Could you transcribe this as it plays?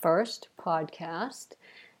first podcast,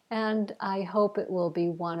 and I hope it will be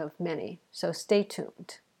one of many, so stay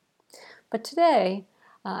tuned. But today,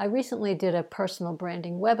 I recently did a personal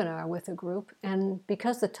branding webinar with a group, and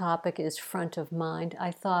because the topic is front of mind,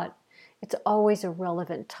 I thought it's always a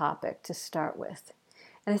relevant topic to start with.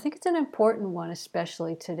 And I think it's an important one,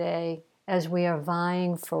 especially today, as we are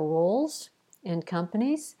vying for roles in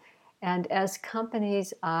companies. And as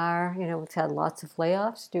companies are, we've had lots of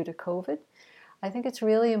layoffs due to COVID. I think it's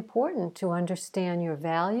really important to understand your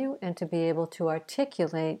value and to be able to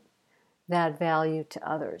articulate that value to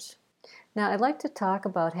others. Now, I'd like to talk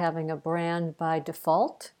about having a brand by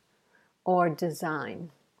default or design.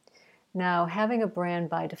 Now, having a brand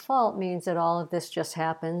by default means that all of this just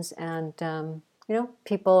happens and,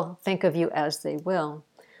 people think of you as they will.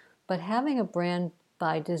 But having a brand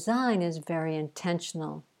by design is very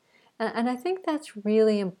intentional. And I think that's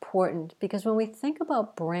really important because when we think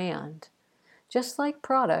about brand, just like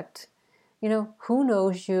product, who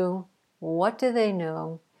knows you, what do they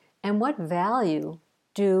know, and what value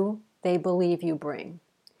do they believe you bring?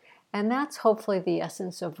 And that's hopefully the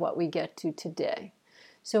essence of what we get to today.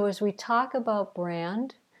 So as we talk about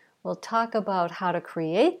brand, we'll talk about how to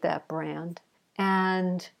create that brand,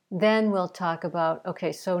 and then we'll talk about,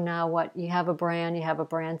 okay, so now what? You have a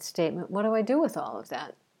brand statement. What do I do with all of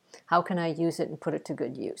that? How can I use it and put it to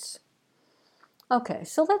good use? Okay,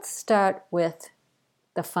 so let's start with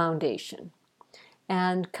the foundation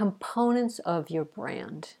and components of your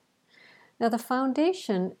brand. Now, the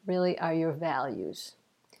foundation really are your values.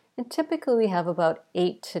 And typically we have about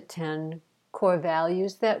 8 to 10 core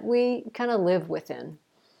values that we kind of live within.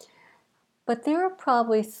 But there are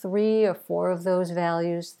probably 3 or 4 of those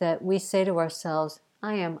values that we say to ourselves,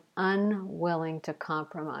 I am unwilling to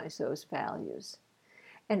compromise those values.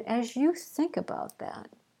 And as you think about that,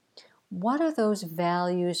 what are those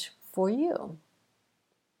values for you?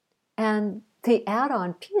 And the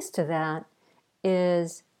add-on piece to that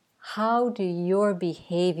is, how do your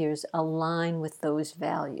behaviors align with those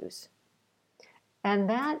values? And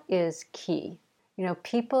that is key.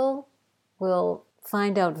 People will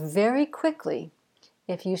find out very quickly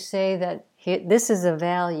if you say that this is a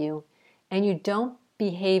value and you don't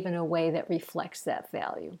behave in a way that reflects that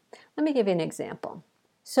value. Let me give you an example.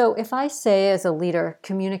 So if I say as a leader,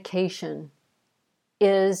 communication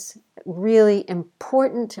is really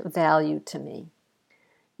important value to me,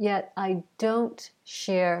 yet I don't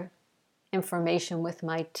share information with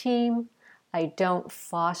my team, I don't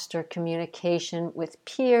foster communication with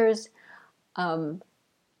peers,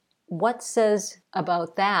 what says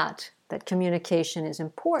about that communication is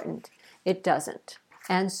important? It doesn't.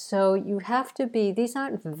 And so you have to these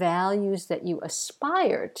aren't values that you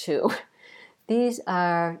aspire to. These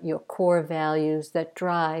are your core values that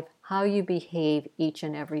drive how you behave each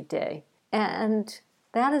and every day. And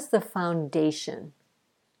that is the foundation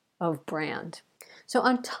of brand. So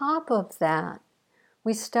on top of that,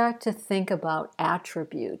 we start to think about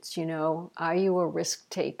attributes. Are you a risk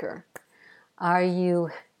taker? Are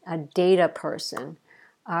you a data person?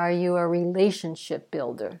 Are you a relationship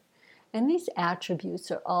builder? And these attributes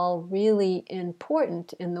are all really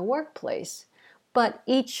important in the workplace. But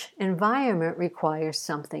each environment requires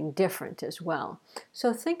something different as well.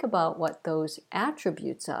 So think about what those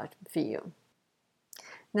attributes are for you.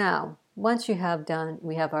 Now, once we have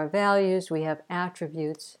our values, we have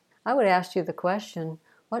attributes, I would ask you the question,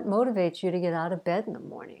 what motivates you to get out of bed in the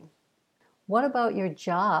morning? What about your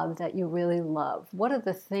job that you really love? What are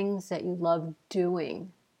the things that you love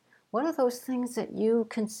doing? What are those things that you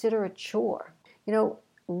consider a chore?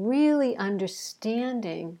 Really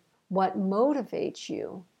understanding what motivates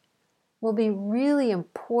you will be really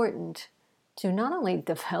important to not only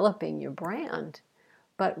developing your brand,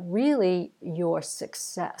 but really your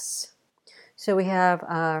success. So we have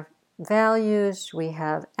our values, we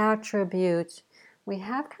have attributes, we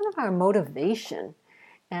have kind of our motivation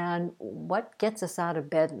and what gets us out of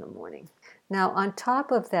bed in the morning. Now, on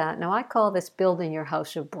top of that, I call this building your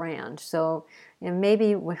house of brand. So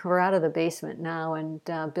maybe we're out of the basement now and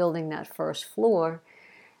building that first floor.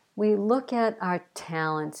 We look at our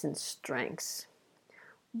talents and strengths.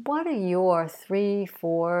 What are your 3,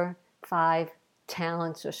 4, 5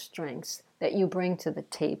 talents or strengths that you bring to the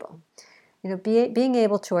table? Being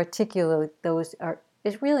able to articulate those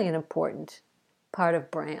is really an important part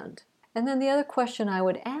of brand. And then the other question I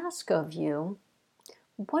would ask of you,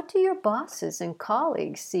 what do your bosses and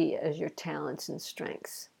colleagues see as your talents and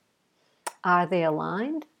strengths? Are they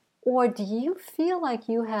aligned? Or do you feel like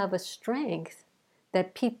you have a strength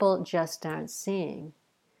that people just aren't seeing?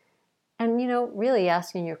 And, really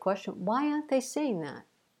asking your question, why aren't they seeing that?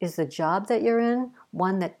 Is the job that you're in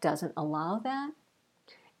one that doesn't allow that?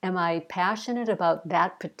 Am I passionate about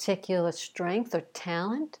that particular strength or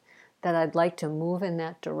talent that I'd like to move in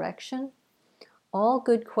that direction? All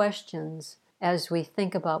good questions as we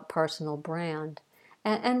think about personal brand.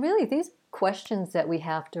 And really, these questions that we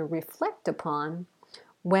have to reflect upon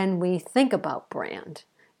when we think about brand.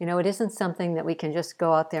 It isn't something that we can just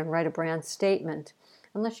go out there and write a brand statement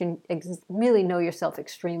unless you really know yourself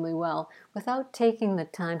extremely well without taking the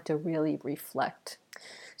time to really reflect.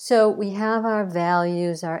 So we have our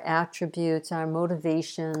values, our attributes, our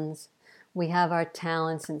motivations. We have our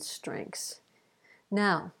talents and strengths.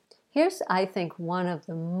 Now, here's, I think, one of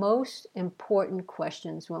the most important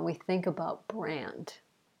questions when we think about brand.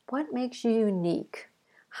 What makes you unique?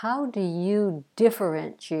 How do you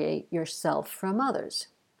differentiate yourself from others?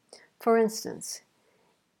 For instance,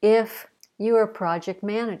 if you're a project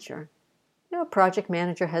manager, a project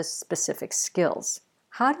manager has specific skills.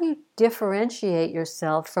 How do you differentiate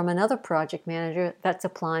yourself from another project manager that's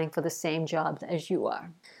applying for the same job as you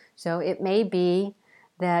are? So it may be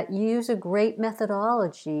that you use a great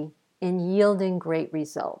methodology in yielding great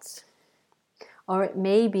results. Or it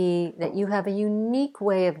may be that you have a unique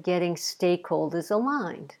way of getting stakeholders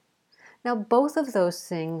aligned. Now, both of those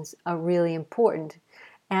things are really important,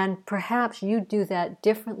 and perhaps you do that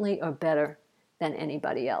differently or better than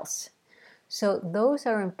anybody else. So those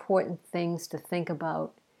are important things to think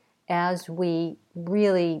about as we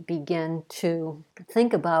really begin to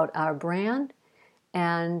think about our brand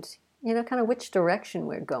and, kind of which direction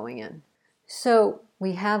we're going in. So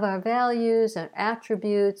we have our values, our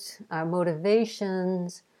attributes, our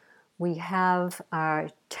motivations, we have our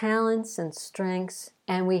talents and strengths,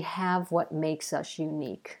 and we have what makes us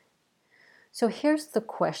unique. So here's the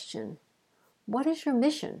question. What is your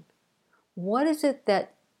mission? What is it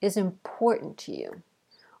that is important to you?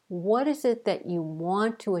 What is it that you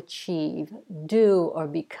want to achieve, do, or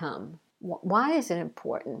become? Why is it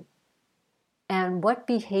important? And what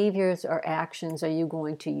behaviors or actions are you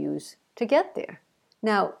going to use to get there?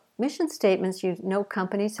 Now, mission statements,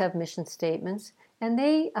 companies have mission statements, and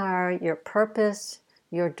they are your purpose,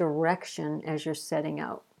 your direction as you're setting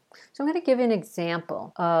out. So I'm going to give you an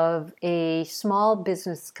example of a small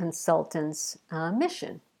business consultant's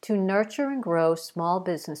mission: to nurture and grow small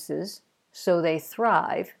businesses so they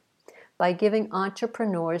thrive by giving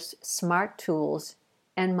entrepreneurs smart tools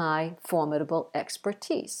and my formidable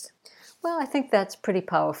expertise. Well, I think that's pretty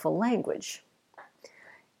powerful language,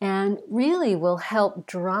 and really will help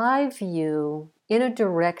drive you in a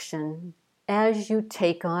direction as you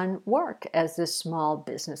take on work as this small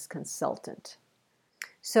business consultant.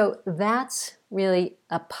 So that's really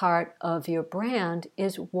a part of your brand,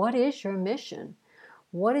 is what is your mission?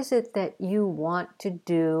 What is it that you want to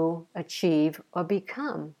do, achieve, or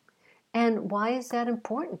become? And why is that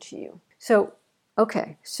important to you? So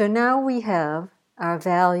now we have our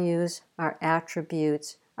values, our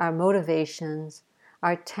attributes, our motivations,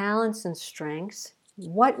 our talents and strengths,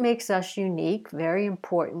 what makes us unique, very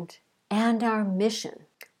important, and our mission.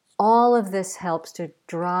 All of this helps to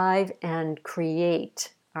drive and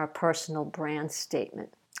create our personal brand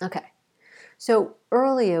statement. Okay, so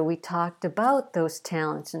earlier we talked about those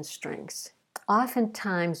talents and strengths.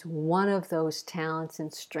 Oftentimes one of those talents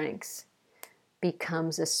and strengths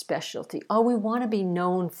becomes a specialty. Oh, we want to be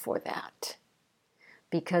known for that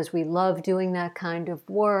because we love doing that kind of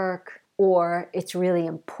work, or it's really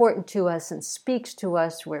important to us and speaks to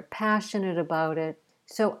us, we're passionate about it.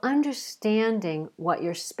 So understanding what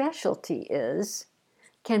your specialty is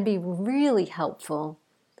can be really helpful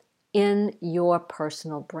in your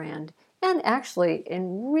personal brand, and actually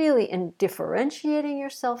in differentiating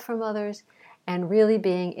yourself from others and really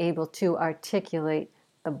being able to articulate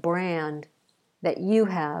the brand that you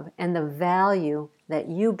have and the value that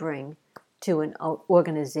you bring to an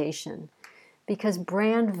organization. Because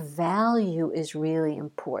brand value is really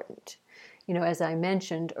important. As I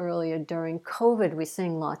mentioned earlier, during COVID, we're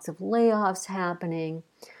seeing lots of layoffs happening.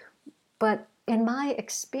 But in my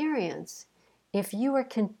experience, if you are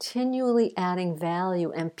continually adding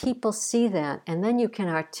value and people see that, and then you can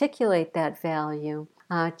articulate that value,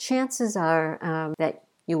 chances are that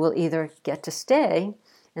you will either get to stay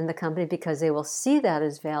in the company because they will see that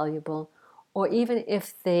as valuable, or even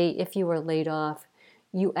if you were laid off,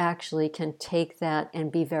 you actually can take that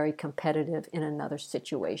and be very competitive in another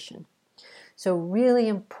situation. So really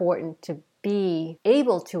important to be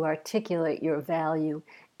able to articulate your value,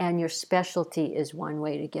 and your specialty is one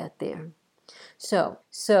way to get there. So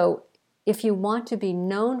if you want to be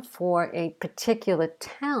known for a particular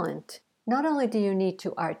talent, not only do you need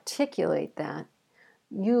to articulate that,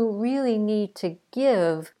 you really need to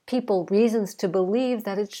give people reasons to believe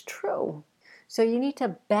that it's true. So you need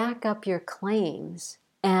to back up your claims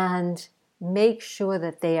and make sure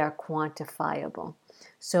that they are quantifiable.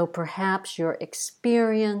 So perhaps your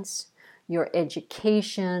experience, your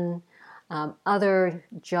education, other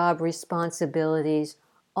job responsibilities,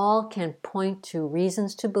 all can point to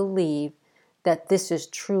reasons to believe that this is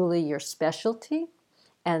truly your specialty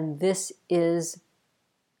and this is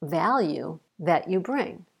value that you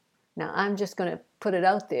bring. Now, I'm just going to put it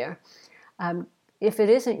out there. If it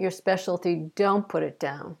isn't your specialty, don't put it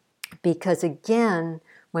down. Because again,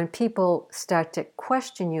 when people start to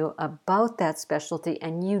question you about that specialty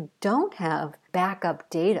and you don't have backup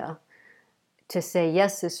data to say,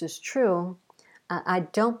 yes, this is true, I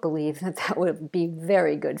don't believe that that would be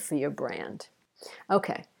very good for your brand.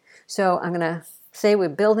 Okay, so I'm going to say we're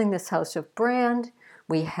building this house of brand.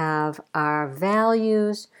 We have our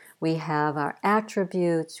values, we have our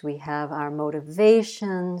attributes, we have our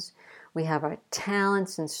motivations, we have our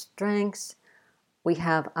talents and strengths, we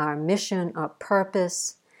have our mission or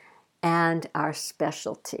purpose, and our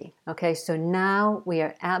specialty. Okay, so now we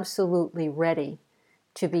are absolutely ready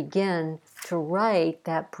to begin to write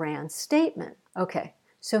that brand statement. Okay,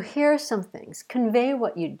 so here are some things. Convey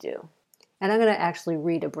what you do. And I'm going to actually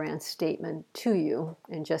read a brand statement to you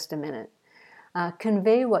in just a minute.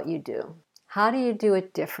 Convey what you do. How do you do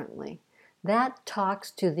it differently? That talks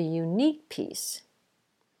to the unique piece.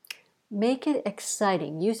 Make it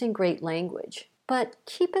exciting using great language, but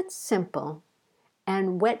keep it simple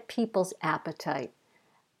and whet people's appetite.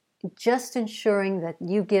 Just ensuring that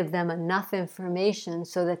you give them enough information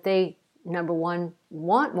so that they, number one,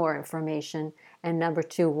 want more information, and number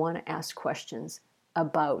two, want to ask questions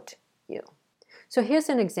about you. So here's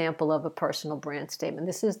an example of a personal brand statement.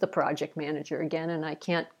 This is the project manager again, and I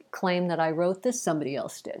can't claim that I wrote this, somebody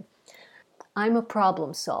else did. I'm a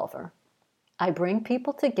problem solver. I bring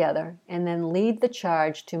people together and then lead the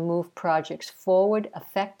charge to move projects forward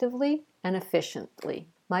effectively and efficiently.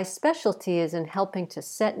 My specialty is in helping to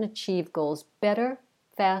set and achieve goals better,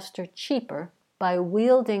 faster, cheaper by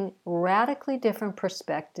wielding radically different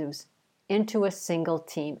perspectives into a single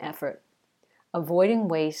team effort, avoiding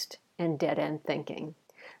waste and dead-end thinking.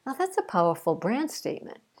 Now that's a powerful brand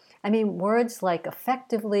statement. I mean, words like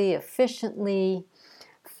effectively, efficiently,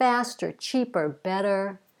 faster, cheaper,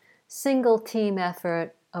 better, single team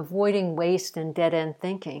effort, avoiding waste and dead-end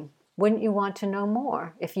thinking. Wouldn't you want to know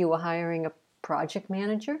more if you were hiring a project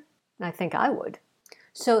manager? I think I would.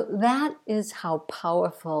 So that is how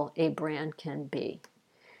powerful a brand can be.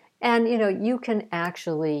 And you can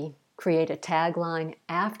actually create a tagline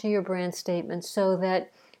after your brand statement so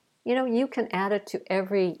that you can add it to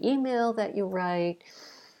every email that you write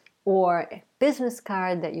or business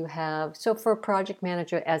card that you have. So for a project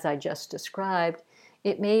manager, as I just described,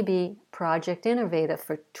 it may be Project Innovator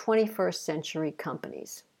for 21st century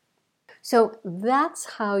companies. So that's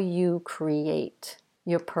how you create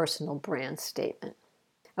your personal brand statement.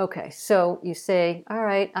 Okay, so you say, all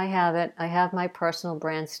right, I have it. I have my personal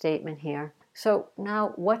brand statement here. So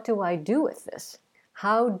now what do I do with this?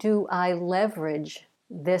 How do I leverage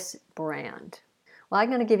this brand? Well, I'm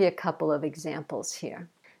going to give you a couple of examples here.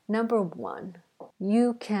 Number one,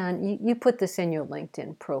 you put this in your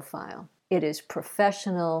LinkedIn profile. It is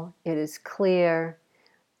professional, it is clear.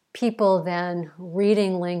 People then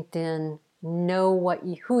reading LinkedIn know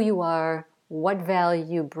who you are, what value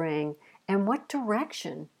you bring, and what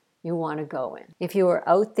direction you want to go in. If you are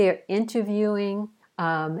out there interviewing,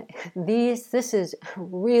 this is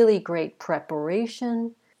really great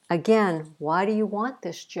preparation. Again, why do you want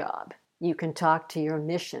this job? You can talk to your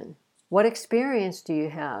mission. What experience do you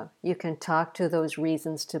have? You can talk to those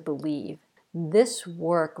reasons to believe. This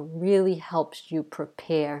work really helps you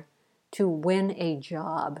prepare to win a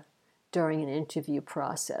job during an interview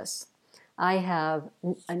process. I have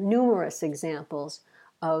numerous examples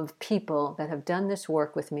of people that have done this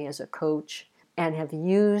work with me as a coach and have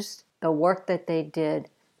used the work that they did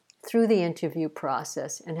through the interview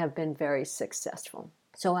process and have been very successful.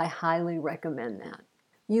 So I highly recommend that.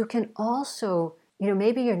 You can also,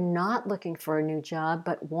 maybe you're not looking for a new job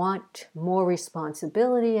but want more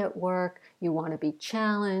responsibility at work. You want to be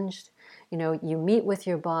challenged. You meet with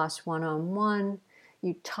your boss one-on-one.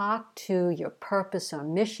 You talk to your purpose or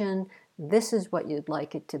mission. This is what you'd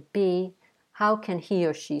like it to be. How can he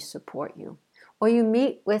or she support you? Or you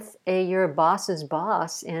meet with your boss's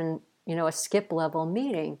boss in a skip level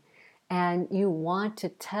meeting, and you want to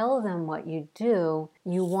tell them what you do.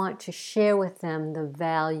 You want to share with them the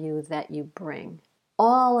value that you bring.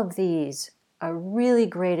 All of these are really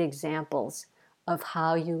great examples of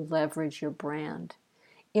how you leverage your brand.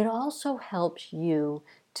 It also helps you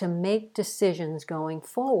to make decisions going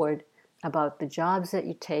forward about the jobs that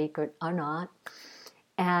you take or not,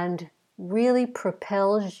 and really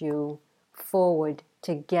propels you forward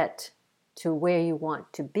to get to where you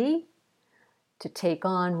want to be, to take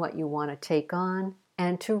on what you want to take on,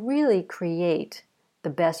 and to really create the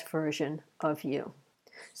best version of you.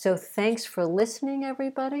 So thanks for listening,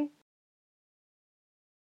 everybody.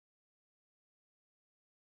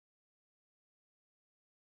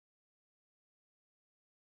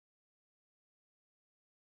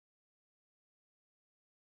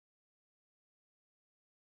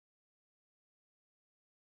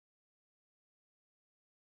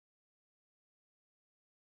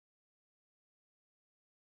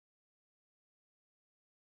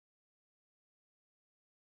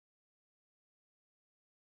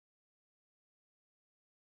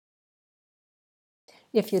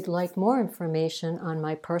 If you'd like more information on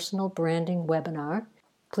my personal branding webinar,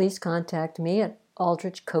 please contact me at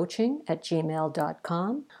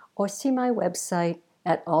aldrichcoaching@gmail.com or see my website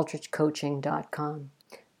at aldrichcoaching.com.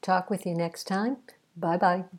 Talk with you next time. Bye-bye.